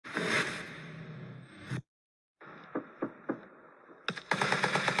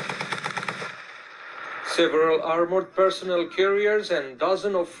Several armored personnel carriers and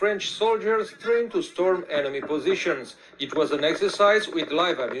dozens of French soldiers trained to storm enemy positions. It was an exercise with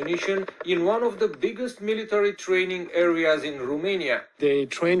live ammunition in one of the biggest military training areas in Romania. They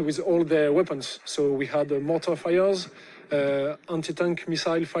trained with all their weapons. So we had mortar fires, anti-tank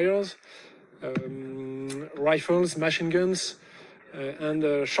missile fires, rifles, machine guns,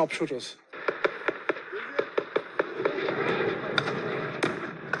 and sharpshooters.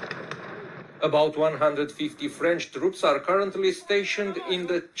 About 150 French troops are currently stationed in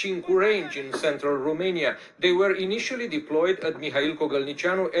the Cincu range in central Romania. They were initially deployed at Mihail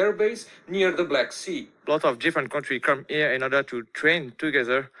Cogălnicianu Air Base near the Black Sea. A lot of different countries come here in order to train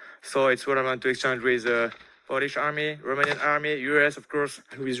together. So it's relevant to exchange with the Polish army, Romanian army, US, of course.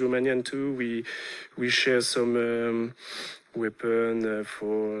 With Romanian too, we share some weapon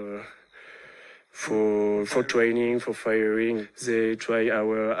for training, for firing. They try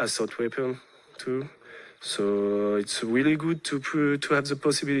our assault weapon too. So it's really good to have the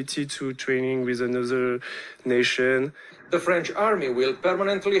possibility to training with another nation. The French army will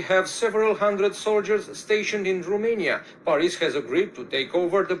permanently have several hundred soldiers stationed in Romania. Paris has agreed to take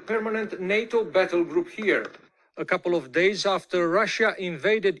over the permanent NATO battle group here. A couple of days after Russia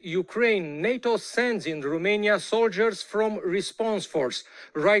invaded Ukraine, NATO sends in Romania soldiers from Response Force.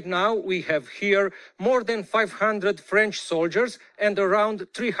 Right now, we have here more than 500 French soldiers and around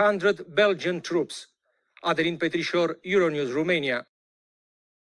 300 Belgian troops. Adelin Petrișor, Euronews Romania.